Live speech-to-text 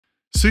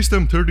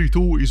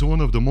System32 is one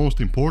of the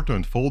most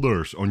important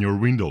folders on your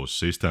Windows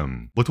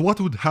system. But what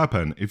would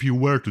happen if you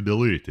were to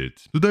delete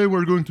it? Today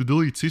we're going to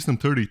delete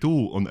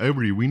System32 on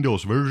every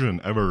Windows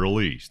version ever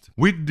released,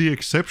 with the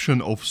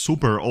exception of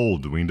super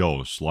old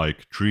Windows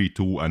like 3,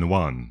 2 and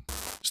 1.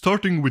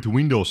 Starting with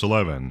Windows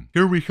 11,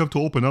 here we have to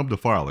open up the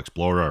File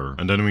Explorer,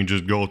 and then we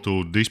just go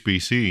to this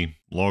PC,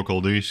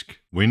 local disk,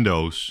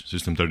 Windows,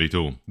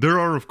 System32. There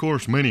are of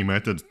course many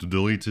methods to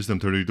delete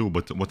System32,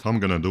 but what I'm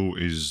gonna do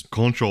is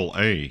Ctrl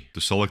A to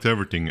select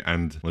everything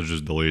and let's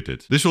just delete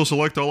it. This will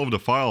select all of the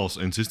files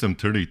in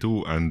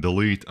System32 and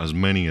delete as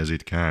many as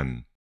it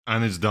can.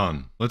 And it's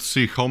done. Let's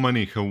see how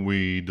many have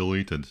we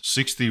deleted.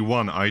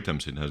 61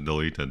 items it has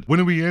deleted.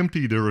 When we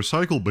empty the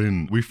recycle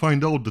bin, we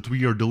find out that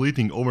we are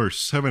deleting over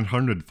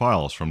 700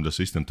 files from the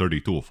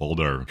System32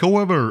 folder.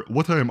 However,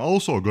 what I am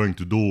also going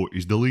to do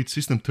is delete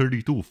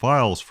System32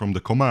 files from the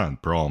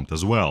command prompt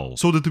as well,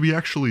 so that we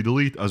actually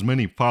delete as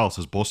many files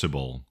as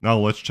possible. Now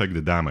let's check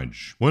the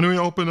damage. When we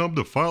open up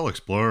the File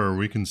Explorer,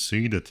 we can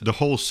see that the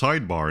whole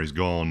sidebar is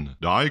gone.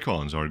 The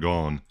icons are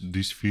gone.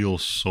 This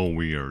feels so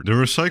weird. The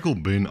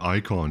recycle bin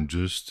icon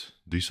just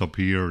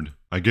disappeared.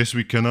 I guess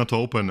we cannot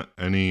open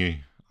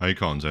any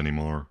icons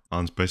anymore.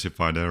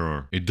 Unspecified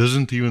error. It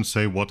doesn't even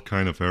say what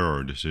kind of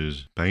error this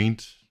is.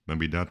 Paint?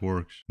 Maybe that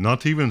works.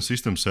 Not even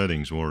system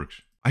settings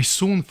works. I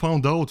soon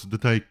found out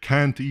that I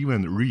can't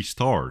even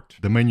restart.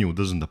 The menu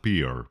doesn't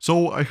appear.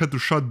 So I had to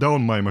shut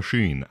down my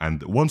machine,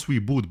 and once we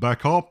boot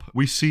back up,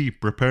 we see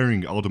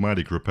preparing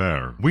automatic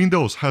repair.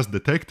 Windows has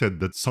detected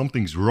that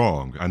something's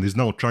wrong and is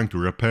now trying to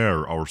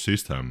repair our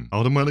system.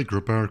 Automatic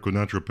repair could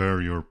not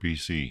repair your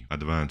PC.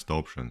 Advanced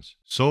options.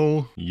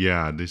 So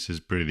yeah, this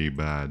is pretty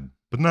bad.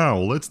 But now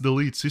let's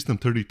delete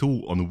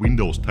System32 on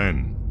Windows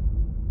 10.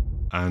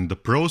 And the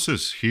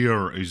process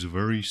here is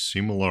very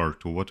similar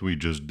to what we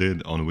just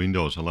did on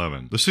Windows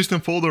 11. The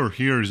system folder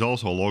here is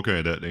also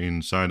located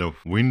inside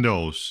of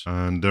Windows,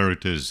 and there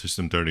it is,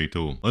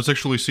 System32. Let's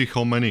actually see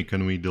how many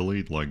can we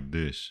delete like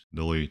this.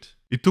 Delete.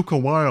 It took a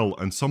while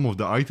and some of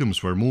the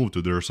items were moved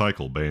to the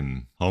recycle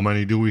bin. How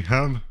many do we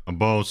have?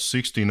 About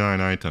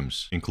 69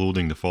 items,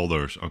 including the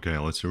folders. Okay,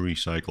 let's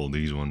recycle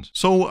these ones.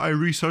 So I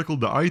recycled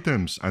the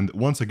items and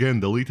once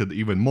again deleted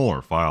even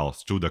more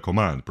files through the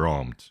command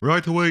prompt.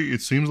 Right away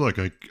it seems like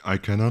I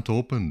cannot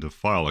open the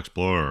File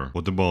Explorer.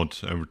 What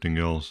about everything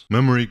else?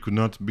 Memory could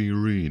not be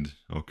read.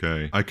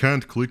 Okay. I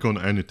can't click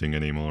on anything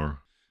anymore.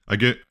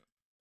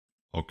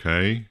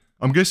 Okay.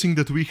 I'm guessing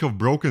that we have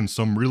broken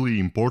some really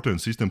important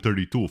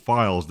System32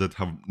 files that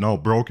have now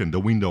broken the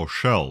Windows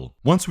shell.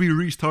 Once we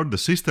restart the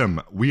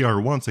system, we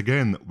are once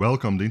again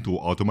welcomed into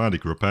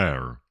automatic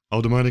repair.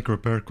 Automatic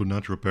repair could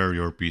not repair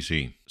your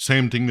PC.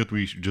 Same thing that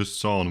we just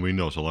saw on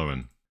Windows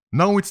 11.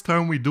 Now it's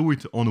time we do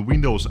it on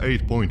Windows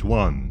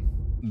 8.1.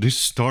 This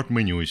start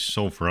menu is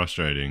so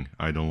frustrating.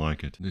 I don't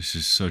like it. This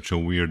is such a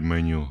weird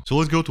menu. So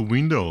let's go to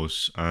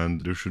Windows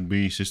and there should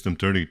be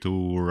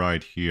System32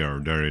 right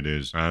here. There it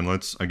is. And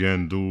let's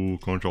again do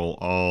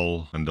Ctrl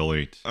Alt and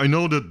delete. I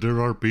know that there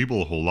are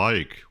people who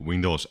like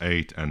Windows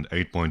 8 and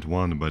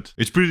 8.1, but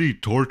it's pretty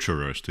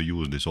torturous to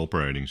use this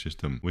operating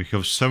system. We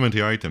have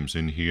 70 items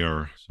in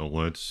here, so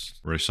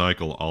let's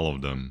recycle all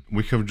of them.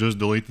 We have just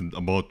deleted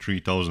about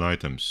 3000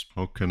 items.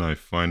 How can I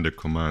find the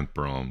command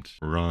prompt?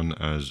 Run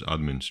as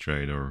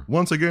administrator.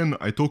 Once again,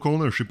 I took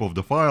ownership of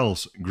the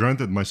files,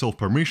 granted myself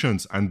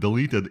permissions, and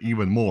deleted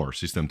even more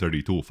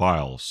System32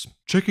 files.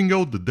 Checking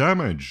out the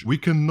damage, we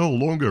can no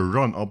longer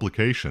run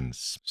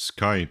applications.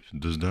 Skype,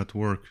 does that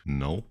work?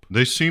 Nope.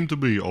 They seem to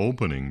be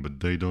opening, but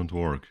they don't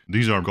work.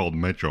 These are called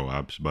Metro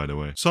apps, by the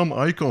way. Some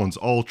icons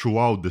all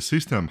throughout the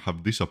system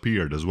have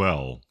disappeared as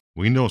well.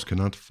 Windows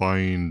cannot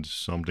find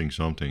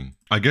something.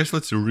 I guess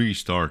let's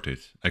restart it,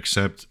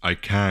 except I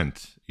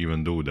can't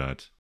even do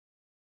that.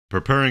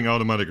 Preparing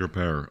automatic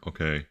repair,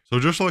 okay. So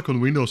just like on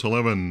Windows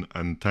 11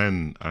 and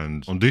 10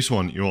 and on this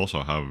one you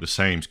also have the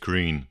same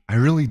screen. I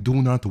really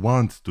do not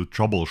want to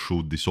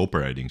troubleshoot this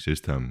operating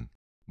system.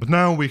 But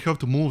now we have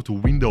to move to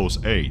Windows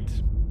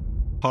 8.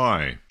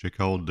 Hi, check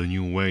out the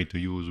new way to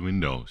use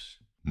Windows.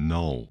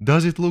 No.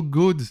 Does it look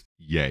good?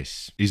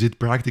 Yes. Is it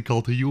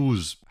practical to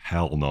use?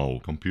 Hell no.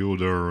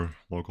 Computer,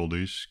 local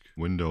disk,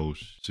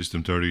 Windows,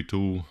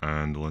 System32,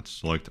 and let's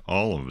select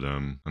all of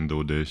them and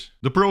do this.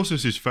 The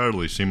process is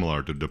fairly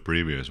similar to the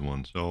previous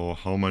one. So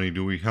how many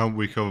do we have?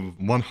 We have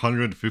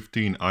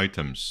 115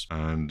 items,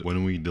 and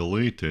when we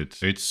delete it,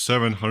 it's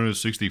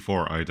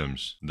 764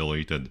 items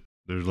deleted.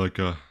 There's like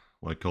a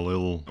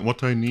little...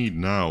 What I need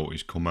now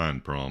is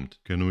command prompt.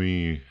 Can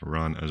we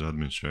run as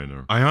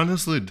administrator? I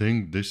honestly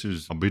think this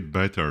is a bit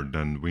better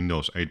than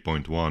Windows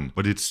 8.1,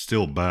 but it's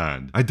still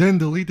bad. I then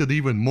deleted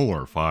even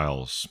more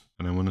files.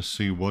 And I want to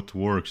see what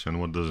works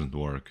and what doesn't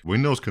work.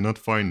 Windows cannot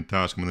find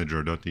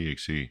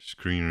taskmanager.exe.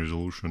 Screen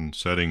resolution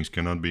settings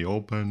cannot be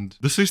opened.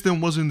 The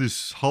system was in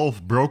this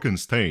half-broken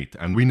state,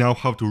 and we now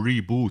have to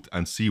reboot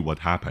and see what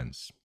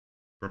happens.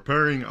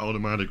 Preparing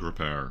automatic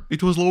repair.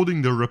 It was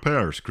loading the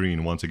repair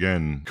screen once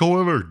again.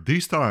 However,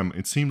 this time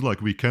it seems like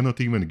we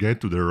cannot even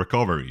get to the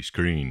recovery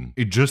screen.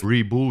 It just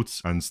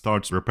reboots and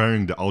starts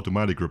repairing the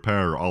automatic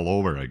repair all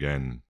over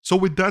again. So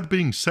with that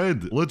being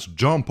said, let's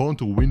jump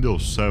onto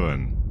Windows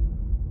 7.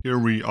 Here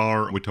we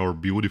are with our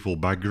beautiful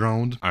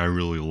background. I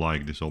really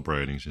like this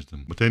operating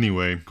system. But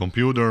anyway,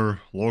 computer,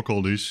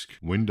 local disk,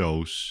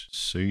 Windows,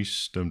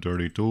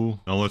 System32.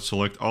 Now let's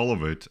select all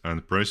of it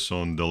and press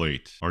on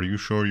delete. Are you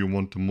sure you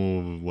want to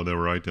move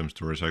whatever items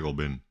to recycle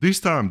bin? This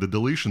time the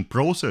deletion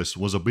process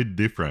was a bit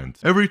different.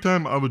 Every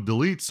time I would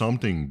delete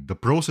something, the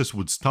process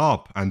would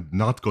stop and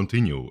not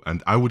continue,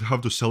 and I would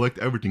have to select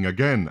everything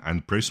again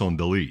and press on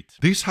delete.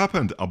 This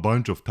happened a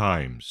bunch of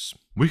times.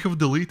 We have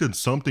deleted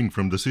something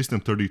from the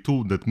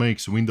System32 that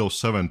makes Windows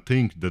 7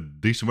 think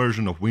that this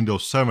version of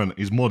Windows 7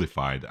 is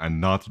modified and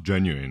not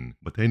genuine.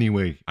 But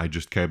anyway, I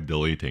just kept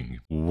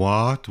deleting.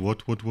 What?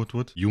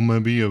 You may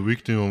be a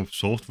victim of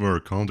software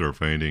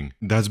counterfeiting.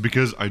 That's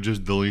because I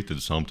just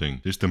deleted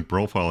something. System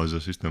profile is a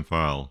system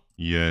file.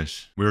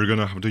 Yes, we're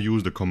gonna have to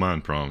use the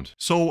command prompt.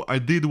 So I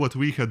did what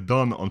we had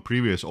done on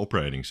previous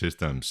operating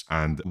systems,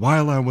 and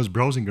while I was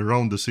browsing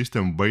around the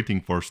system waiting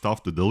for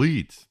stuff to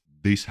delete,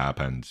 this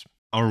happened.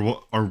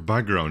 Our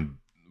background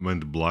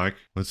went black.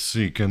 Let's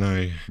see, can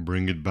I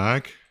bring it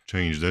back?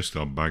 Change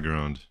desktop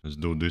background. Let's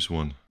do this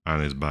one.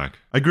 And it's back.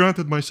 I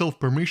granted myself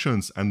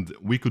permissions and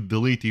we could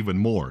delete even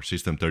more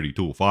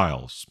System32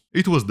 files.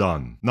 It was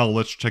done. Now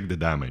let's check the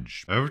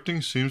damage.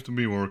 Everything seems to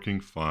be working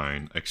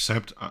fine,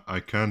 except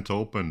I can't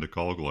open the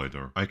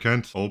calculator. I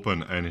can't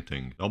open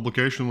anything. The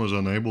application was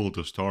unable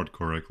to start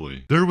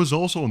correctly. There was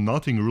also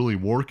nothing really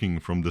working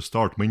from the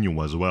start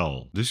menu as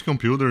well. This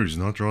computer is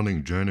not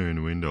running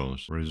genuine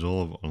Windows.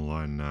 Resolve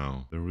online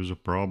now. There is a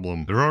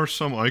problem. There are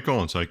some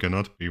icons I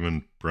cannot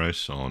even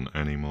press on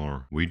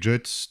anymore.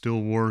 Widgets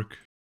still work.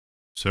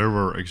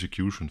 Server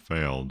execution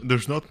failed.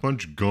 There's not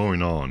much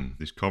going on.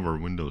 Discover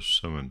Windows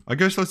 7. I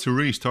guess let's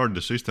restart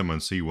the system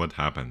and see what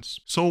happens.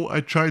 So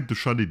I tried to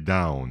shut it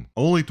down,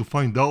 only to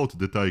find out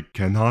that I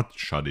cannot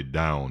shut it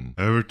down.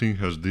 Everything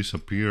has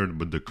disappeared,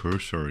 but the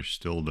cursor is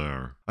still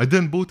there. I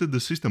then booted the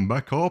system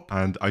back up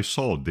and I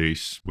saw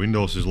this.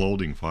 Windows is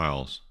loading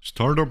files.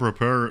 Startup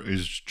repair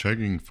is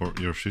checking for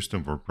your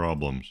system for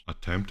problems.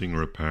 Attempting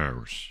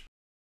repairs.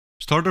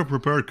 Startup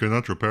repair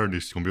cannot repair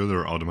this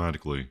computer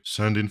automatically.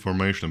 Send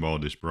information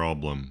about this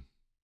problem.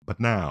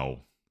 But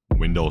now,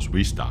 Windows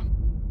Vista.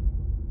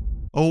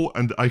 Oh,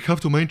 and I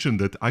have to mention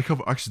that I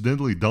have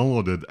accidentally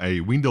downloaded a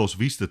Windows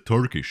Vista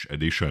Turkish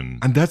edition.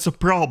 And that's a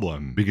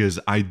problem,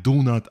 because I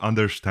do not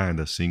understand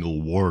a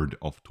single word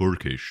of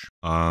Turkish.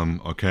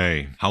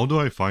 Okay. How do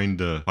I find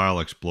the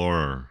file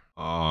explorer?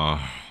 Oh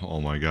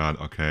my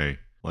god, okay.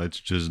 Let's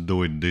just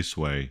do it this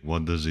way.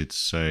 What does it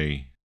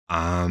say?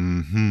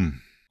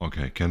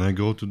 Okay, can I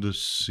go to the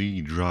C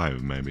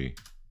drive maybe?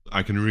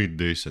 I can read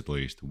this at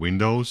least.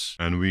 Windows,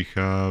 and we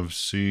have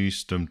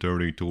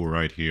System32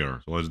 right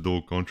here. So let's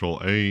do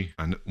Ctrl A.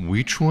 And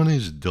which one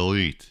is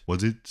delete?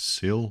 Was it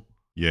still?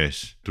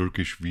 Yes,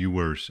 Turkish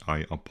viewers,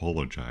 I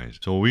apologize.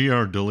 So we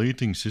are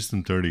deleting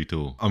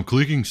System32. I'm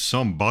clicking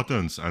some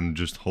buttons and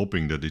just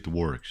hoping that it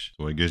works.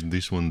 So I guess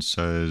this one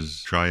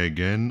says try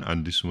again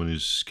and this one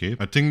is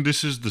skip. I think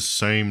this is the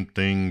same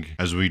thing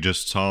as we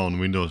just saw on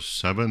Windows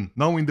 7.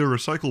 Now in the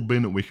recycle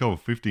bin we have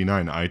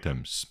 59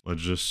 items.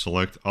 Let's just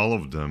select all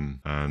of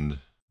them and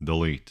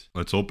delete.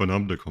 Let's open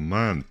up the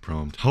command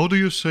prompt. How do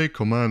you say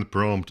command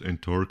prompt in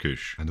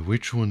Turkish? And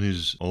which one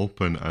is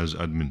open as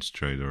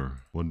administrator?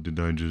 What did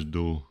I just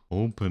do?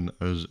 Open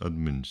as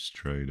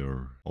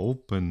administrator.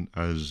 Open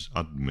as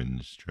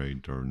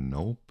administrator.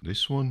 Nope.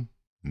 This one?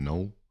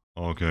 No.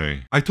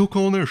 Okay. I took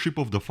ownership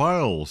of the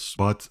files,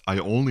 but I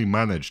only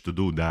managed to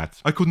do that.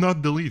 I could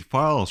not delete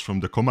files from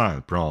the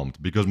command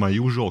prompt because my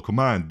usual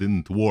command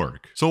didn't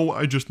work. So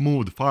I just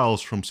moved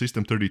files from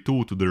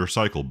System32 to the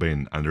recycle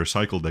bin and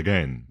recycled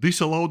again. This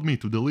allowed me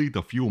to delete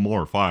a few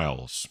more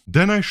files.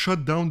 Then I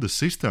shut down the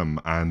system,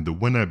 and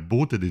when I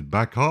booted it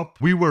back up,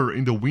 we were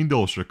in the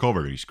Windows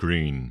recovery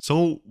screen.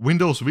 So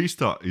Windows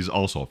Vista is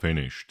also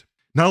finished.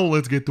 Now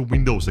let's get to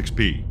Windows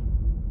XP.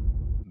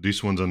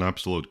 This one's an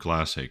absolute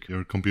classic.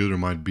 Your computer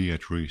might be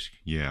at risk.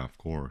 Yeah, of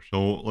course.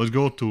 So let's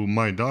go to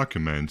My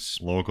Documents,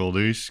 Local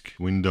Disk,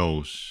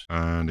 Windows,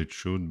 and it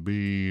should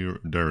be...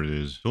 there it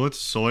is. So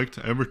let's select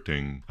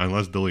everything and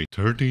let's delete.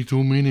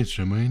 32 minutes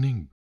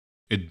remaining.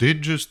 It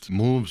did just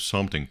move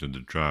something to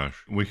the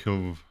trash. We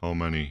have how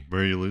many?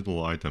 Very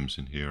little items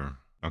in here.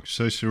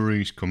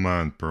 Accessories,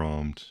 command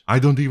prompt. I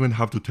don't even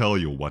have to tell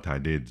you what I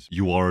did.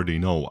 You already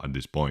know at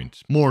this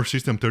point. More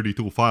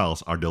System32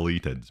 files are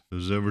deleted.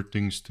 Does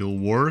everything still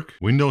work?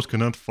 Windows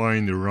cannot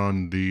find the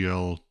run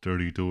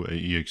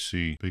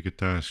DL32AEXE. Pick a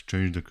task,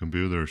 change the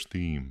computer's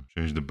theme.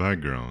 Change the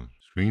background.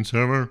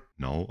 Screensaver?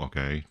 No,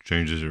 okay.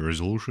 Changes the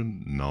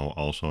resolution? No,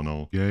 also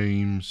no.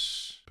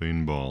 Games,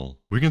 pinball.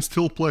 We can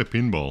still play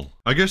pinball.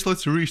 I guess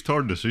let's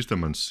restart the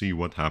system and see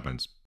what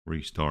happens.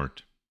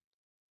 Restart.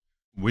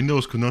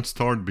 Windows could not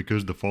start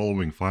because the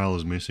following file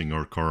is missing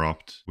or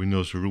corrupt.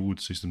 Windows root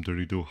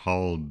System32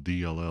 HAL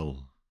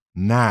DLL.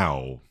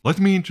 Now,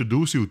 let me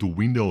introduce you to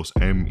Windows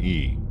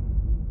ME.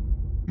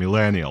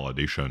 Millennial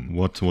Edition.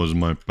 What was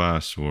my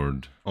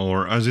password?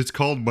 Or as it's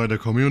called by the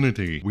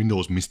community,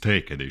 Windows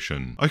Mistake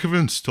Edition. I have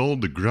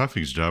installed the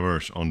graphics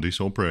drivers on this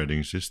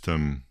operating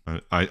system.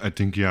 I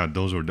think, yeah,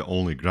 those are the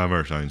only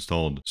drivers I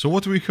installed. So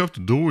what we have to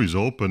do is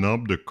open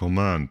up the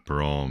command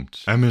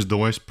prompt.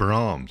 MS-DOS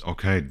prompt.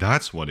 Okay,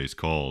 that's what it's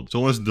called.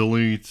 So let's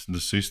delete the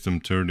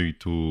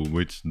System32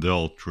 with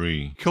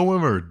del3.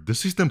 However, the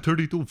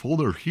System32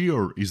 folder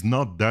here is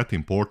not that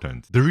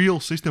important. The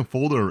real system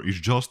folder is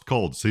just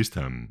called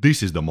System.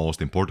 This is the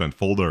most important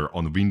folder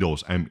on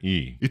Windows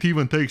ME. It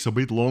even takes a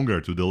bit longer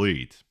to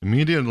delete.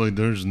 Immediately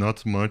there's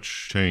not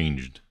much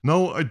changed.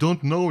 Now I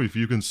don't know if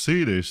you can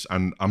see this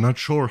and I'm not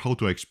sure how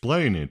to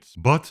explain it,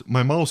 but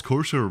my mouse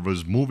cursor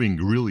was moving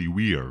really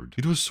weird.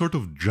 It was sort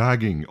of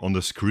dragging on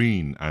the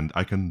screen and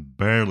I can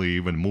barely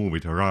even move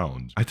it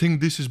around. I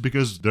think this is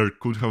because there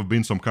could have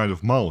been some kind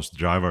of mouse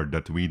driver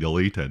that we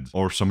deleted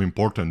or some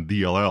important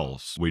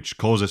DLLs, which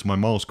causes my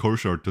mouse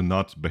cursor to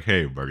not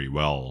behave very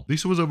well.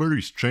 This was a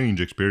very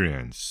strange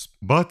experience.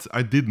 But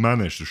I did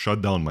manage to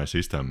shut down my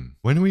system.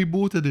 When we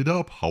booted it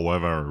up,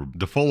 however,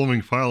 the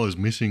following file is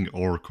missing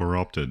or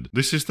corrupted.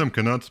 This system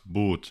cannot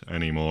boot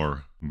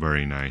anymore.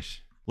 Very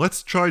nice.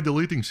 Let's try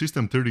deleting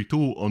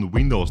System32 on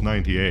Windows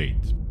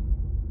 98.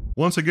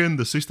 Once again,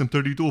 the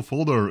System32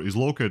 folder is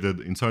located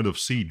inside of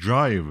C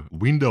drive,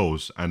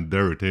 Windows, and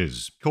there it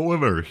is.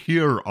 However,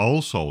 here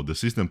also the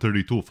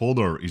System32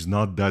 folder is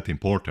not that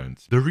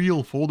important. The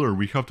real folder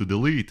we have to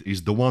delete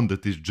is the one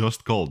that is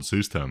just called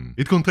System.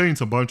 It contains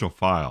a bunch of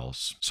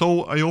files.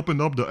 So I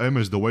opened up the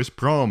MS-DOS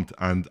prompt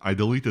and I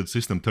deleted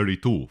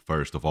System32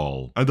 first of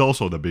all, and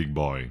also the big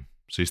boy.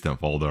 System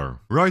folder.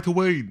 Right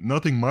away,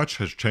 nothing much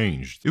has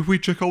changed. If we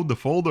check out the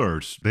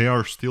folders, they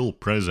are still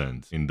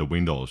present in the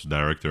Windows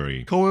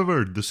directory.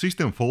 However, the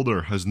system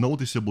folder has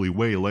noticeably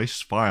way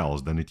less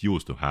files than it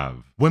used to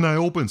have. When I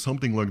open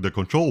something like the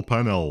control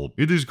panel,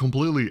 it is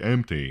completely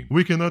empty.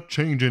 We cannot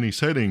change any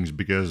settings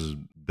because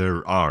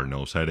there are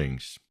no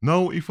settings.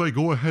 Now, if I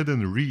go ahead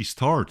and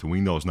restart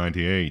Windows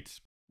 98,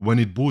 when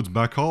it boots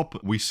back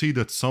up, we see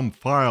that some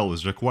file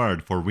is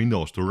required for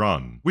Windows to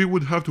run. We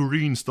would have to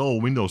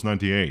reinstall Windows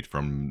 98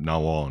 from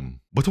now on.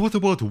 But what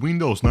about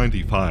Windows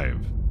 95?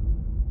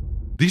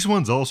 This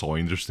one's also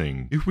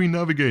interesting. If we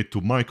navigate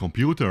to My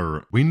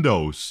Computer,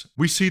 Windows,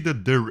 we see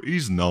that there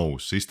is no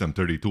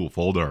System32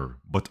 folder,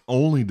 but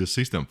only the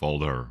System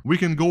folder. We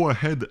can go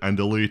ahead and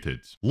delete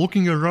it.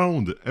 Looking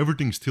around,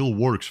 everything still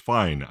works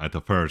fine at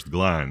a first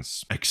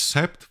glance,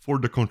 except for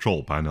the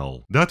control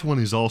panel. That one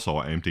is also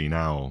empty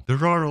now.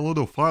 There are a lot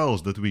of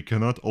files that we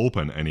cannot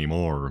open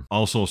anymore.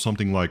 Also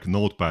something like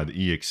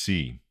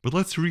Notepad.exe. But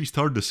let's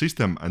restart the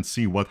system and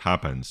see what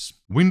happens.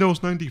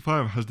 Windows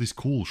 95 has this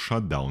cool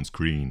shutdown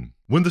screen.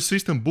 When the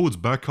system boots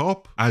back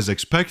up, as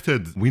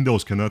expected,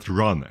 Windows cannot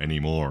run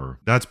anymore.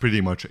 That's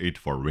pretty much it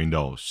for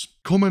Windows.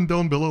 Comment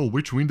down below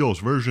which Windows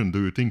version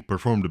do you think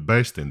performed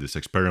best in this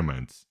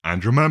experiment.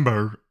 And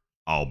remember,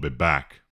 I'll be back.